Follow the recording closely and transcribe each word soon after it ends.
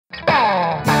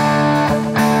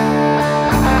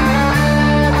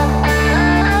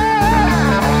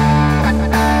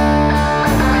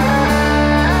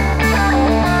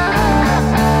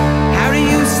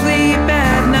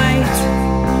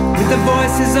The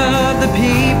voices of the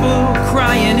people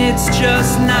crying, it's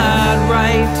just not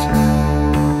right.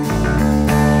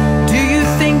 Do you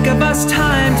think of us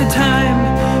time to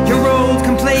time, your old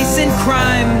complacent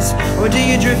crimes? Or do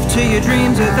you drift to your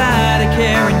dreams without a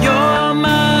care in your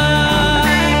mind?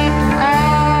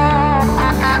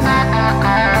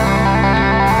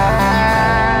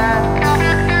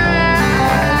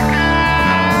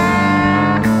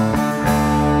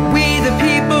 We the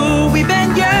people, we've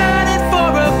been yearning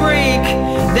for a break.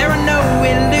 There are no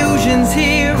illusions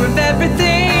here of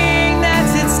everything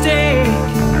that's at stake.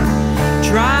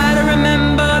 Try to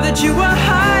remember that you were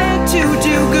hired to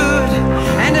do good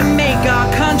and to make our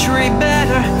country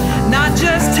better, not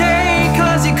just take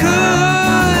 'cause you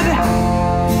could.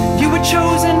 You were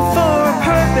chosen for a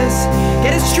purpose,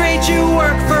 get it straight, you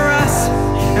work for us.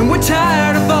 And we're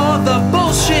tired of all the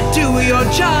bullshit, do your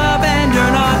job and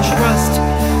earn our trust.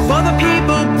 For the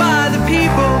people, by the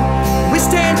people, we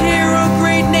stand here a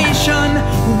great nation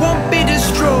who won't be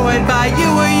destroyed by you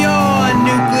or your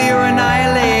nuclear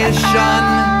annihilation.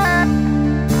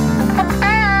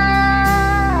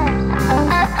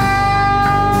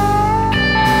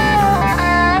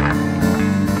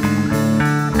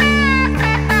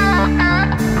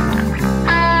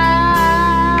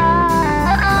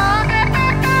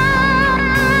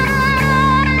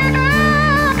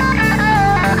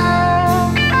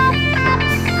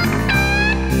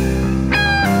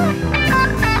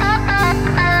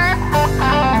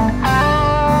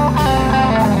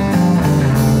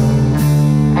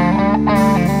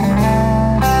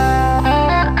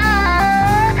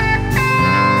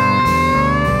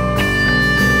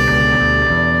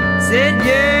 Said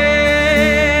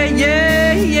yeah,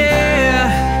 yeah, yeah,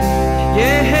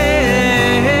 yeah,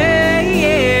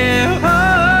 yeah.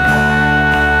 Oh,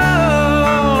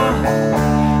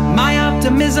 my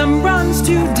optimism runs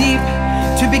too deep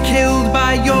to be killed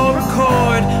by your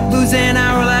accord. Losing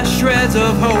our last shreds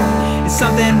of hope is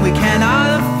something we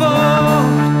cannot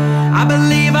afford. I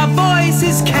believe our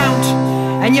voices count,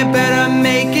 and you better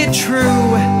make it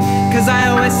true, 'cause I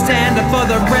always stand up for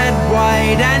the red,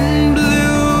 white, and blue.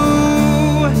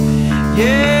 Yeah,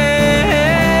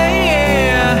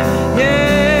 yeah,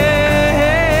 yeah,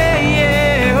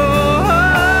 yeah. Oh,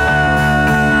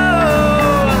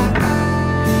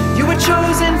 you were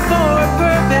chosen for a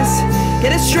purpose,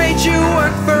 get it straight, you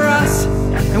work for us.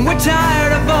 And we're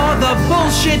tired of all the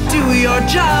bullshit, do your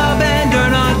job and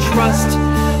earn our trust.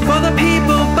 For the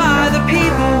people, by the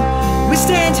people, we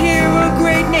stand here a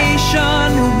great nation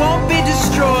who won't be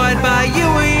destroyed by you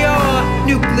or your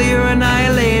nuclear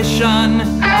annihilation.